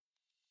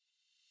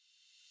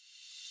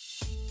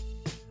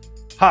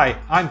Hi,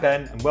 I'm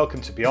Ben and welcome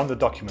to Beyond the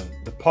Document,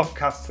 the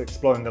podcast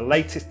exploring the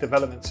latest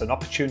developments and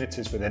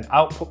opportunities within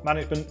output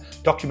management,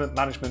 document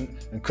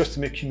management and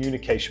customer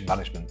communication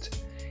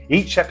management.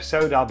 Each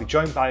episode I'll be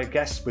joined by a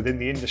guest within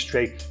the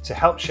industry to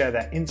help share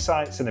their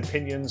insights and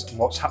opinions on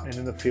what's happening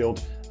in the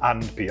field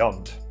and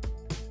beyond.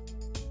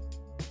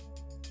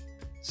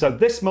 So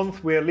this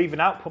month we're leaving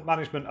output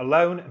management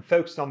alone and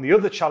focusing on the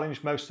other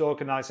challenge most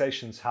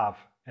organisations have,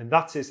 and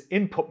that is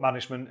input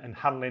management and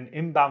handling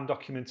inbound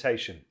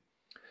documentation.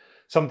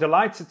 So I'm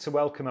delighted to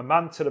welcome a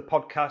man to the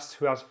podcast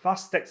who has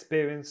vast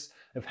experience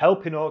of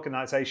helping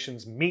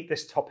organisations meet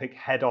this topic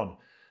head on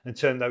and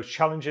turn those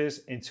challenges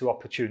into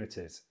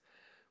opportunities.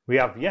 We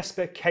have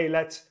Jesper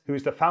Kaylet, who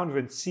is the founder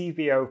and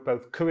CVO of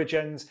both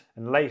Couragens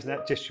and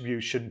Lasernet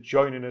Distribution,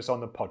 joining us on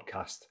the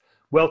podcast.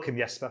 Welcome,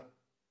 Jesper.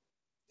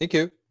 Thank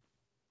you.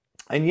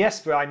 And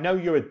Jesper, I know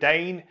you're a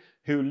Dane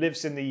who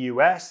lives in the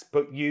US,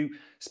 but you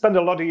spend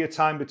a lot of your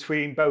time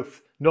between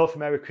both North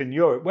America and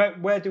Europe.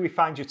 Where do we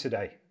find you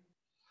today?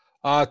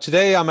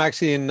 Today, I'm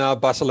actually in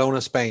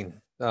Barcelona,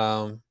 Spain.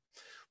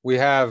 We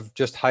have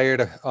just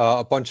hired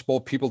a bunch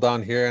more people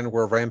down here, and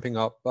we're ramping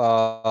up,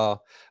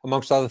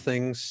 amongst other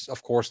things,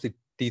 of course, the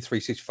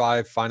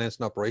D365 finance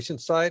and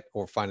operations side,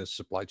 or finance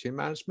supply chain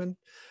management.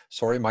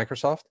 Sorry,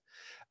 Microsoft.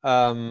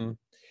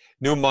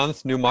 New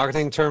month, new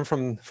marketing term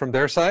from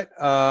their side,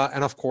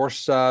 and of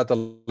course,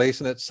 the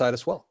Lasernet side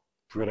as well.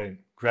 Brilliant,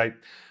 great.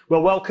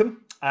 Well,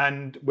 welcome,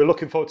 and we're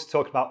looking forward to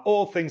talking about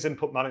all things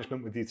input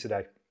management with you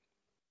today.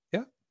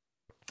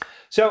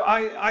 So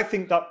I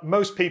think that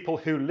most people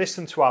who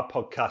listen to our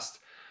podcast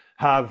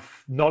have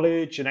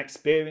knowledge and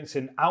experience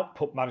in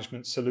output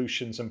management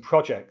solutions and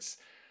projects.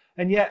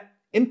 And yet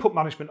input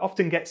management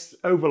often gets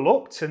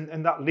overlooked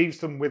and that leaves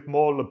them with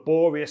more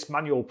laborious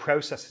manual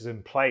processes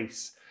in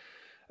place.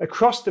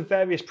 Across the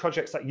various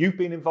projects that you've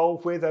been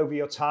involved with over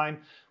your time,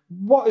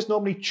 what has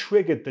normally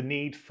triggered the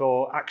need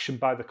for action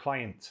by the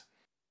client?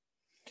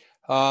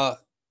 The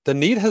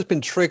need has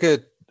been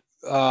triggered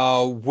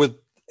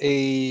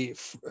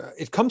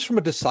it comes from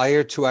a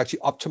desire to actually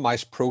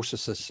optimize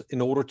processes in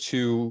order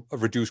to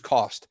reduce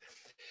cost.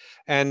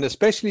 And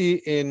especially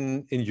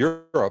in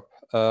Europe,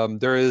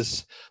 there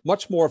is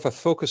much more of a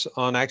focus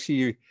on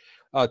actually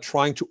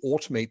trying to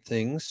automate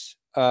things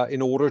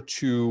in order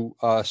to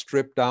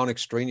strip down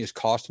extraneous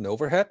cost and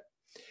overhead.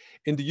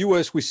 In the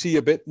US, we see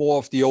a bit more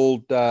of the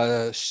old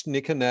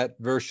snickernet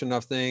version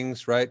of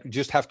things, right? We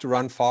just have to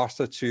run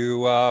faster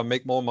to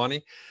make more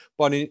money.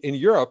 But in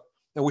Europe,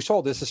 and we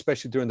saw this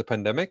especially during the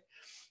pandemic,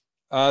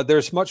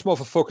 there's much more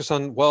of a focus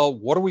on, well,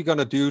 what are we going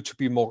to do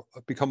to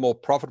become more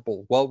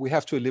profitable? Well, we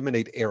have to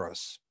eliminate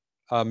errors,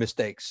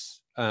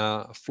 mistakes,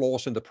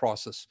 flaws in the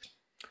process.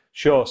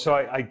 Sure. So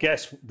I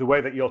guess the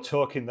way that you're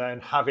talking there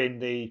and having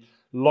the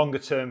longer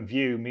term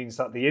view means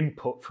that the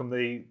input from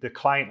the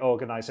client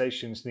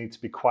organizations need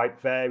to be quite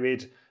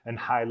varied and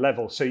high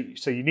level. So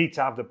you need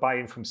to have the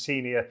buy-in from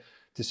senior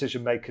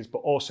decision makers, but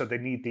also they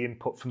need the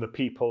input from the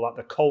people at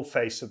the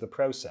coalface of the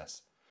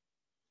process.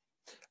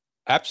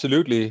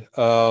 Absolutely.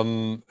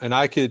 And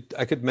I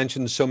could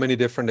mention so many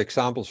different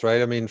examples,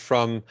 right? I mean,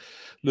 from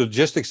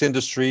logistics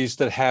industries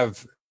that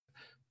have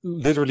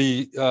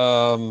literally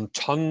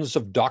tons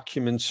of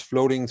documents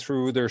floating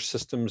through their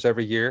systems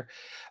every year.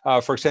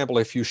 For example,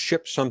 if you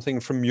ship something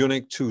from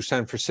Munich to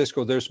San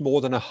Francisco, there's more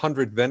than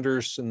 100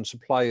 vendors and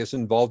suppliers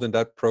involved in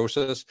that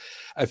process.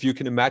 If you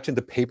can imagine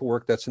the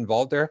paperwork that's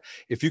involved there,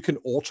 if you can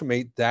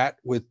automate that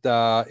with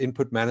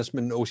input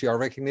management and OCR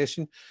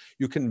recognition,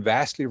 you can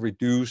vastly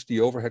reduce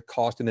the overhead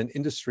cost in an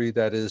industry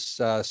that is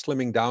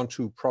slimming down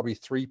to probably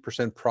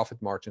 3%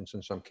 profit margins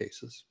in some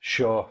cases.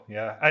 Sure,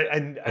 yeah.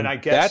 And I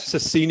guess that's a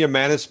senior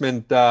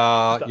management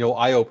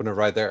eye-opener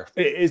right there.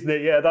 Isn't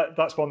it? Yeah,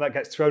 that's one that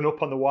gets thrown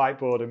up on the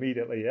whiteboard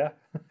immediately. Yeah,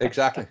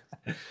 exactly.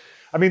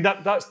 I mean,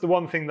 that's the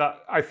one thing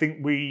that I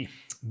think we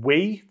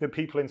the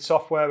people in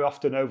software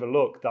often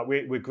overlook, that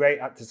we're great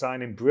at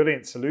designing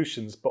brilliant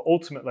solutions, but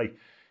ultimately,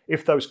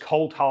 if those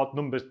cold hard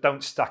numbers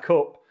don't stack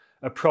up,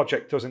 a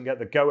project doesn't get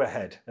the go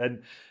ahead.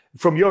 And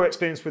from your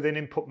experience within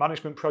input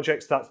management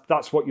projects,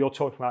 that's what you're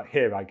talking about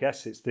here. I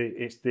guess it's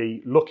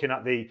the looking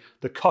at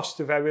the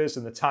cost of errors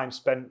and the time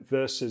spent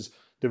versus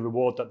the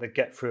reward that they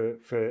get for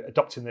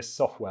adopting this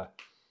software.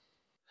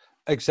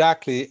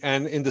 Exactly.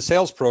 And in the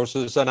sales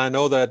process, and I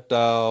know that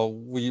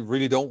we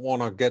really don't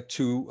want to get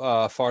too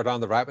far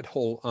down the rabbit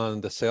hole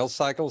on the sales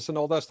cycles and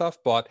all that stuff,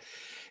 but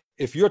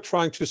if you're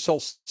trying to sell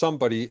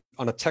somebody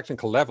on a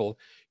technical level,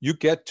 you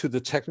get to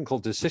the technical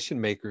decision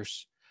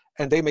makers,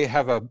 and they may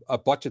have a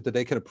budget that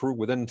they can approve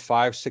within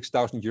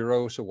 5,000-6,000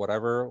 euros or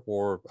whatever,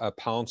 or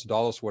pounds,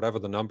 dollars, whatever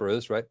the number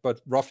is, right? But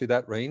roughly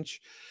that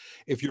range.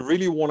 If you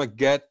really want to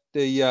get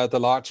the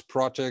large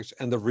projects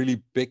and the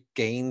really big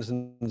gains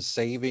and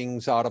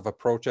savings out of a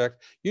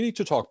project, you need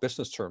to talk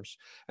business terms.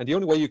 And the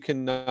only way you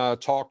can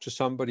talk to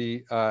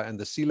somebody in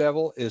the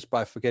C-level is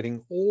by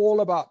forgetting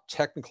all about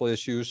technical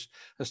issues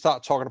and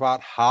start talking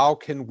about how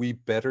can we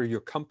better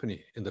your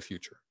company in the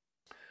future.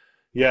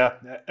 Yeah.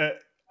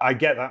 I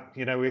get that.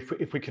 You know,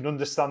 if we can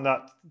understand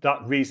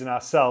that reason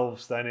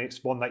ourselves, then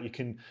it's one that you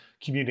can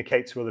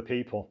communicate to other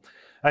people.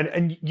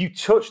 And you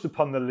touched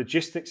upon the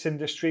logistics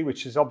industry,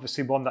 which is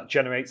obviously one that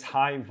generates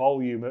high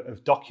volume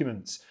of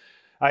documents.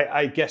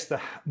 I guess the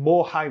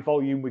more high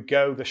volume we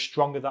go, the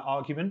stronger the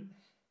argument.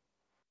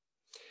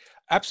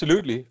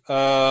 Absolutely.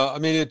 I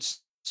mean,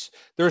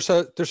 there's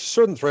a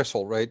certain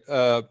threshold, right?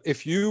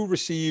 If you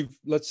receive,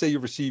 let's say you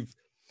receive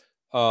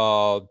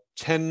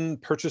 10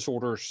 purchase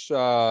orders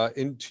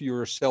into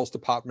your sales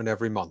department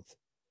every month.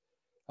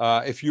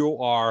 If you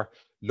are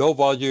low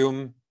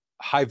volume,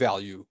 high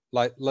value,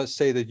 like let's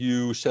say that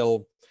you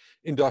sell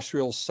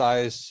industrial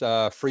size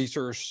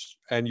freezers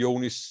and you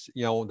only,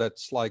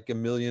 that's like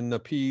 1 million a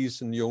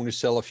piece and you only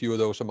sell a few of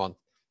those a month.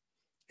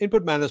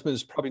 Input management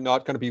is probably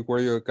not going to be where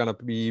you're going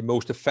to be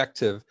most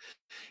effective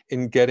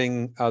in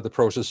getting the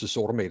processes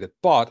automated.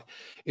 But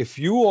if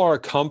you are a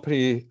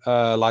company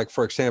like,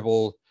 for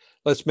example,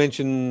 let's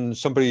mention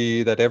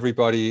somebody that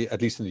everybody,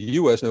 at least in the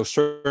US, knows,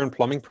 CERN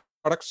Plumbing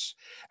Products,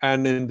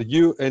 and in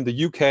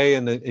the UK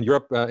and in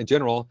Europe in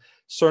general,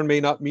 CERN may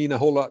not mean a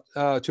whole lot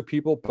to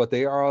people, but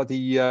they are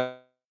the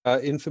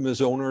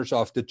infamous owners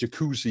of the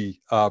Jacuzzi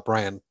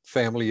brand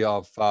family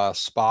of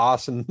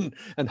spas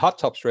and hot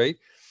tubs, right?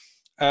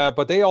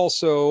 But they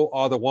also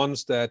are the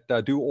ones that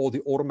do all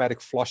the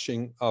automatic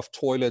flushing of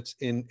toilets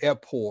in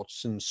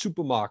airports and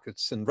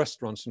supermarkets and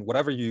restaurants and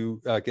whatever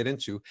you get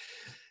into.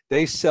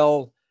 They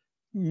sell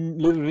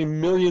literally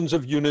millions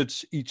of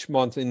units each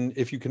month. And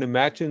if you can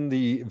imagine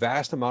the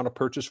vast amount of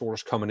purchase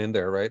orders coming in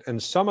there, right?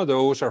 And some of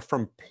those are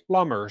from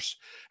plumbers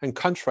and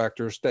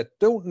contractors that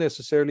don't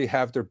necessarily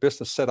have their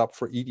business set up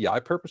for EDI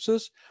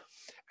purposes.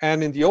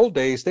 And in the old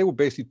days, they were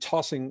basically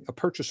tossing a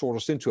purchase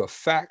orders into a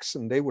fax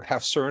and they would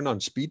have CERN on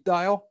speed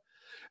dial.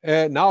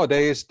 And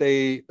nowadays,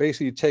 they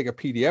basically take a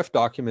PDF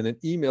document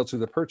and email to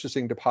the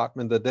purchasing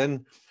department that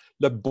then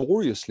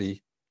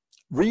laboriously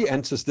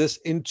re-enters this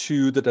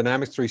into the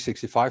Dynamics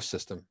 365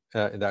 system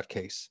in that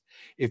case.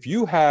 If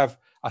you have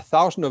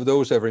 1,000 of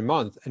those every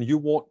month and you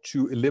want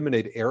to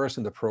eliminate errors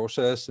in the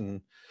process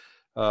and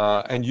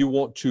you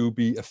want to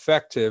be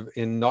effective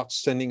in not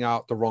sending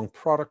out the wrong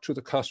product to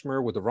the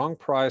customer with the wrong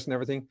price and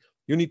everything,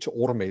 you need to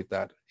automate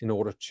that in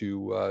order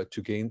to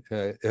gain,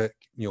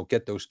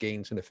 get those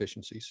gains and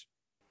efficiencies.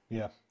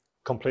 Yeah,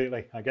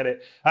 completely. I get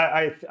it.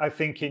 I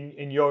think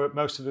in Europe,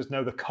 most of us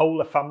know the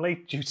Kohler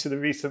family due to the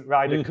recent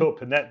Ryder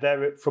Cup, and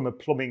they're from a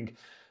plumbing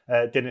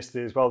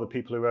dynasty as well, the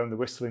people who own the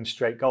Whistling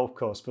Straight golf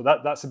course.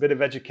 But that's a bit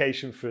of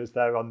education for us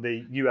there on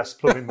the US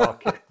plumbing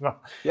market.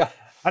 Yeah.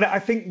 And I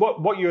think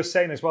what you were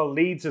saying as well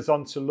leads us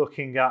on to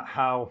looking at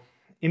how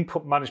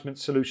input management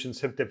solutions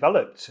have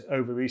developed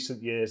over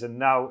recent years and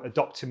now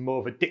adopting more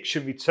of a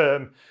dictionary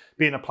term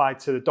being applied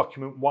to the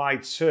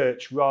document-wide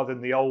search rather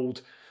than the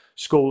old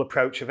school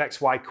approach of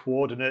XY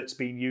coordinates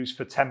being used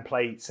for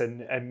templates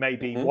and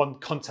maybe one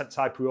content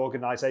type or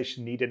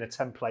organization needing a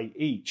template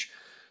each.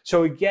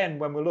 So again,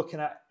 when we're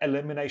looking at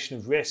elimination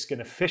of risk and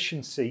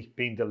efficiency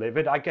being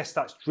delivered, I guess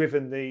that's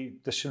driven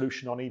the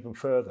solution on even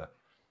further.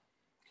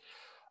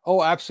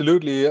 Oh,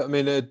 absolutely. I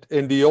mean,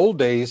 in the old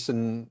days,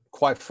 and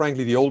quite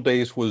frankly, the old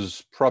days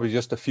was probably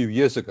just a few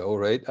years ago,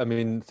 right? I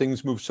mean,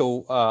 things move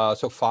so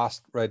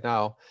fast right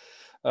now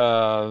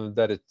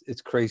that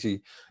it's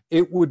crazy.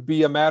 It would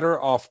be a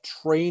matter of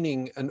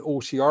training an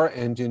OCR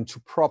engine to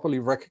properly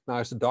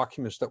recognize the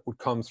documents that would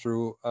come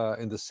through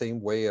in the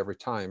same way every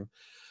time.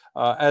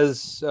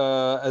 As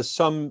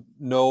some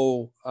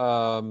know,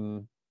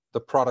 the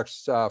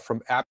products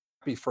from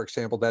AppI, for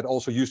example, that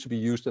also used to be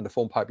used in the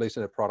foam pipe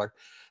lasernet product,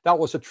 that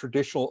was a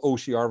traditional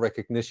OCR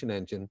recognition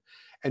engine,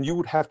 and you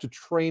would have to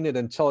train it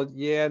and tell it,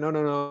 yeah,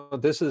 no,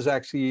 this is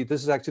actually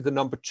the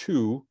number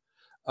 2,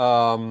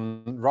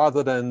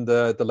 rather than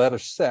the letter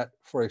set,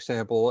 for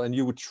example, and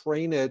you would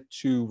train it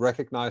to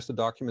recognize the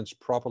documents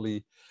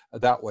properly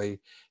that way.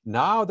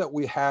 Now that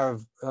we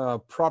have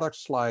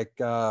products like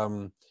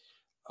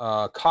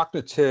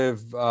cognitive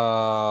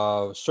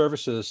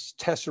services,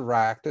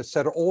 Tesseract,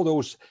 etc., all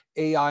those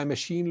AI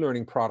machine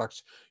learning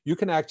products, you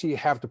can actually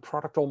have the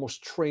product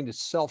almost train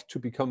itself to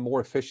become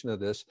more efficient at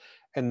this.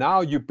 And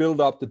now you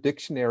build up the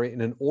dictionary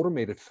in an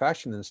automated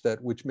fashion instead,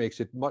 which makes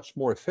it much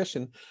more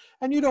efficient.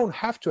 And you don't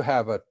have to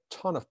have a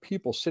ton of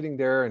people sitting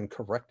there and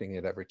correcting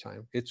it every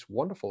time. It's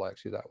wonderful,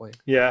 actually, that way.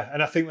 Yeah,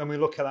 and I think when we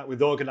look at that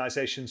with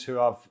organizations who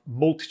have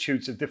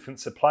multitudes of different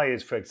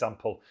suppliers, for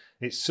example,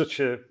 it's such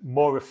a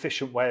more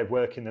efficient way of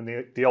working than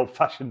the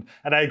old-fashioned.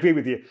 And I agree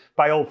with you.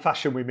 By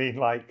old-fashioned, we mean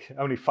like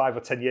only 5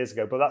 or 10 years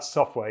ago. But that's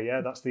software,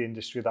 yeah? That's the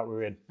industry that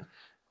we're in.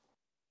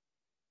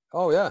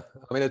 Oh yeah,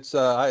 I mean it's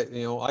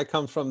I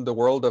come from the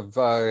world of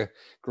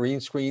green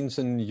screens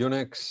and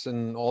Unix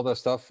and all that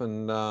stuff,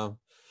 and well,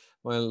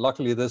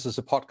 luckily this is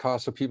a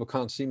podcast so people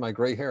can't see my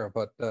gray hair,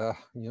 but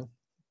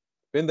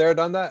been there,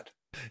 done that.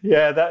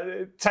 Yeah,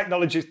 that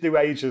technologies do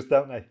age us,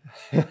 don't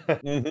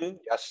they?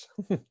 Yes.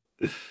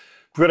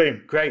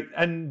 Brilliant, great.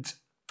 And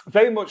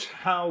very much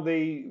how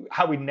we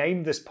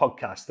named this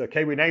podcast.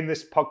 Okay, we named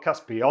this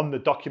podcast Beyond the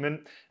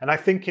Document. And I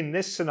think in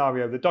this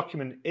scenario, the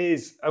document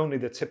is only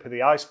the tip of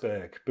the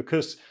iceberg,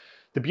 because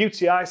the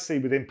beauty I see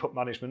with input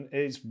management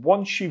is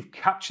once you've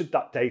captured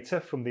that data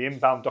from the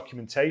inbound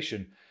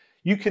documentation,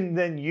 you can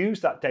then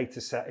use that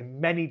data set in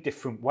many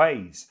different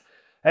ways.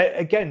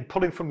 Again,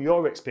 pulling from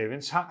your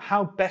experience,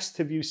 how best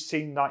have you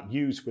seen that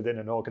used within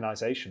an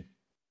organization?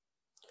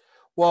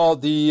 Well,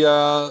 the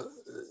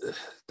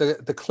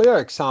clear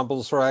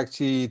examples are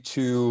actually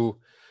to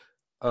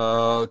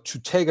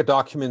take a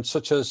document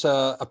such as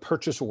a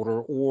purchase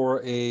order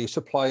or a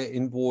supplier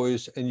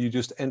invoice, and you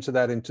just enter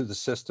that into the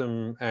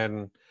system,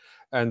 and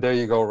there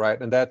you go, right?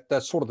 And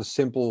that's sort of the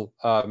simple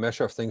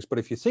measure of things. But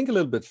if you think a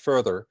little bit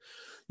further,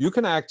 you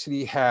can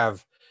actually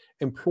have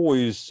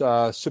employees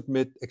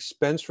submit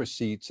expense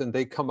receipts, and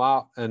they come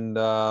out and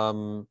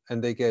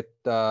they get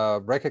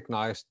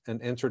recognized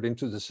and entered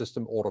into the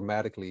system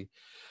automatically.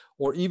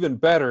 Or even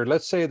better,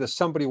 let's say that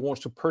somebody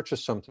wants to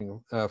purchase something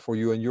for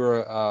you, and you're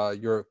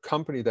a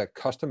company that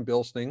custom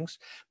builds things.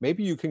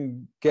 Maybe you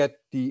can get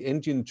the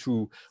engine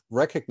to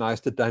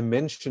recognize the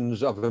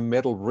dimensions of a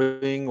metal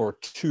ring or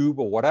tube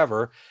or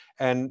whatever,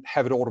 and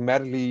have it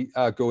automatically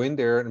go in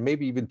there, and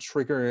maybe even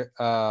trigger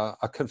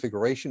a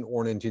configuration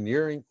or an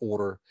engineering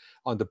order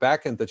on the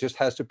back end that just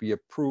has to be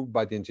approved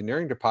by the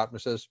engineering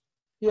department. Says,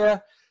 yeah,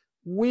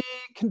 we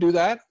can do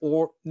that,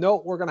 or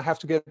no, we're going to have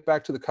to get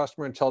back to the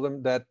customer and tell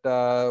them that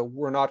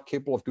we're not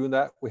capable of doing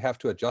that. We have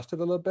to adjust it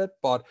a little bit.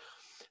 But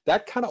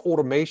that kind of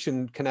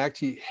automation can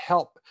actually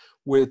help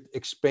with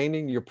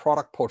expanding your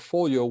product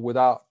portfolio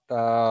without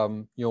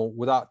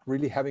without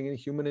really having any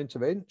human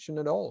intervention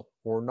at all,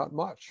 or not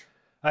much.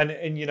 And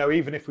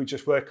even if we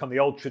just work on the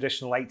old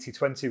traditional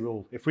 80-20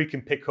 rule, if we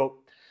can pick up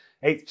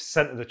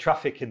 80% of the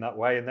traffic in that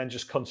way and then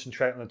just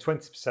concentrate on the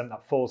 20%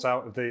 that falls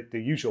out of the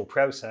usual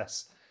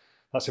process,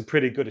 that's a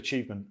pretty good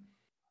achievement.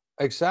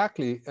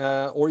 Exactly.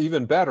 Or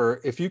even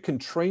better, if you can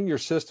train your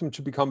system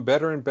to become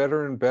better and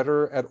better and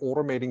better at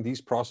automating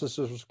these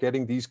processes,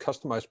 getting these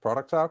customized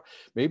products out,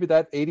 maybe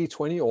that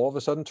 80-20 all of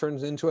a sudden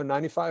turns into a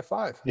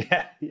 95-5.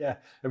 Yeah.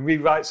 And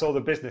rewrites all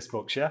the business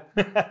books, yeah?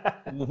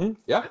 Mm-hmm.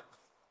 Yeah.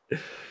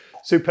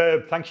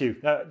 Superb. Thank you.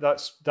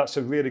 That's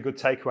a really good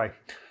takeaway.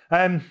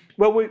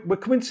 Well, we're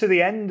coming to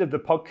the end of the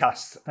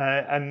podcast,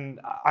 and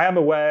I am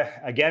aware,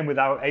 again,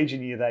 without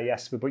aging you there,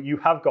 Jesper, but you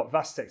have got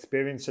vast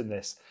experience in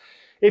this.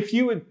 If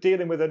you were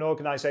dealing with an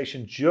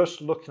organization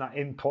just looking at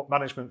input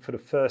management for the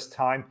first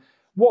time,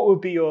 what would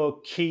be your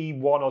key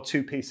 1 or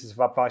 2 pieces of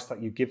advice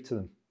that you give to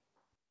them?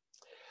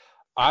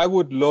 I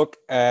would look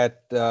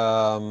at,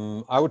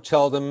 I would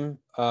tell them,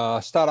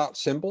 start out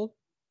simple.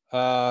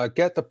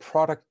 Get the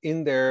product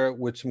in there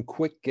with some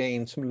quick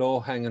gains, some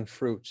low-hanging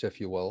fruits, if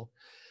you will.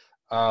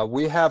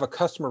 We have a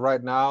customer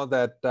right now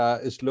that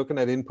is looking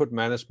at input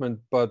management,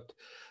 but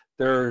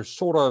they're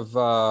sort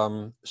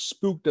of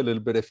spooked a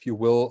little bit, if you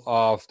will,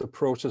 of the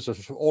process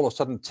of all of a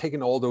sudden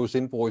taking all those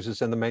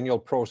invoices and the manual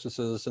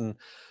processes. And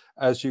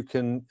as you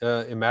can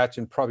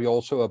imagine, probably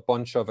also a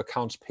bunch of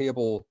accounts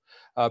payable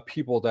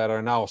people that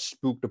are now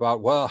spooked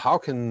about, well, how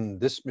can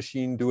this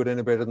machine do it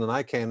any better than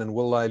I can? And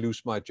will I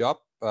lose my job,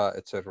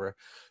 etc.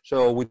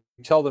 So we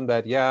tell them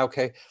that, yeah,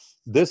 okay,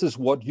 this is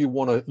what you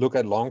want to look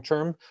at long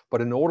term, but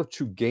in order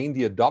to gain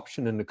the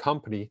adoption in the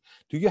company,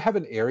 do you have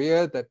an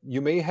area that you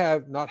may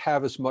not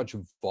have as much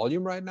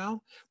volume right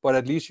now, but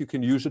at least you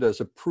can use it as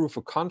a proof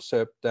of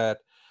concept that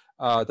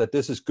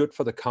this is good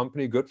for the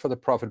company, good for the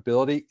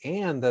profitability,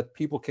 and that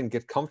people can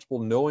get comfortable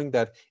knowing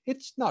that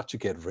it's not to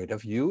get rid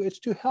of you, it's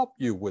to help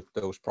you with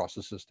those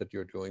processes that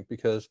you're doing.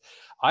 Because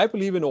I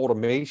believe in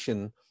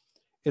automation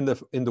in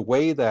the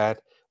way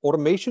that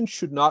automation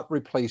should not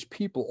replace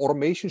people.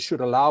 Automation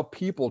should allow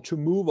people to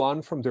move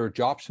on from their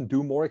jobs and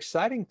do more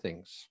exciting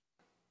things.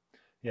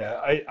 Yeah,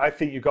 I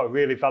think you've got a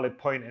really valid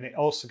point, and it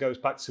also goes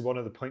back to one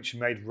of the points you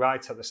made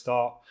right at the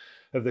start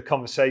of the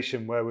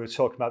conversation, where we were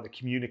talking about the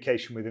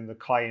communication within the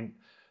client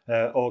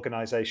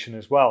organization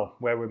as well,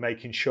 where we're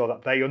making sure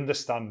that they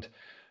understand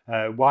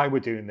why we're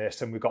doing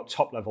this, and we've got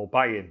top level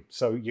buy-in.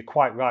 So you're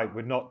quite right.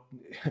 We're not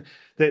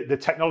the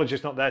technology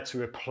is not there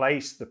to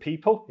replace the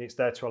people. It's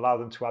there to allow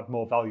them to add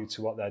more value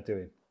to what they're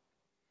doing.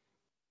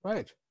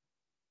 Right.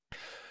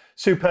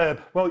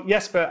 Superb. Well,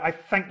 Jesper, I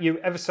thank you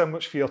ever so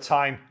much for your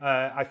time.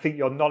 I think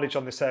your knowledge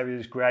on this area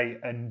is great,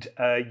 and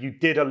you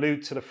did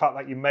allude to the fact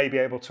that you may be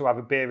able to have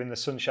a beer in the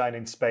sunshine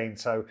in Spain.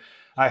 So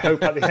I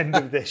hope at the end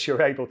of this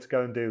you're able to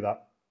go and do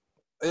that.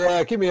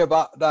 Yeah, give me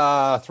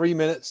about 3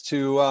 minutes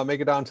to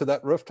make it down to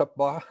that rooftop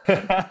bar.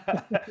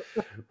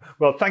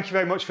 Well, thank you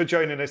very much for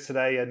joining us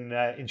today, and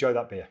enjoy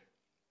that beer.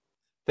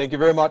 Thank you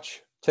very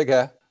much. Take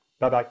care.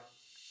 Bye-bye.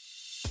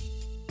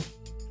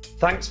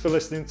 Thanks for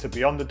listening to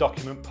Beyond the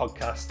Document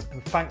podcast,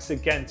 and thanks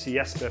again to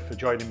Jesper for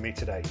joining me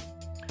today.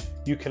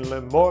 You can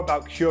learn more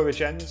about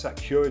Curagens at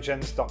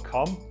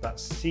curagens.com,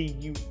 that's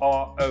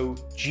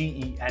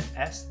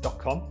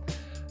CUROGENS.com,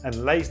 and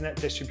Lasernet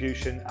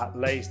Distribution at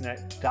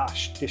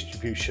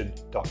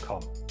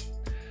lasernet-distribution.com.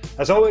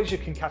 As always, you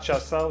can catch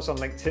ourselves on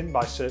LinkedIn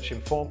by searching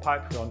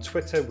FormPipe. We're on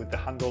Twitter with the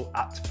handle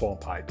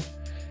 @FormPipe.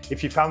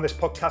 If you found this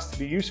podcast to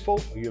be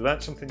useful or you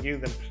learned something new,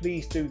 then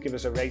please do give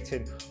us a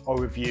rating or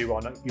review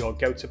on your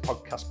go-to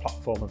podcast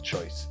platform of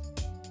choice.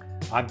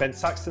 I'm Ben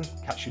Saxton.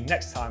 Catch you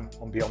next time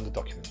on Beyond the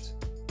Document.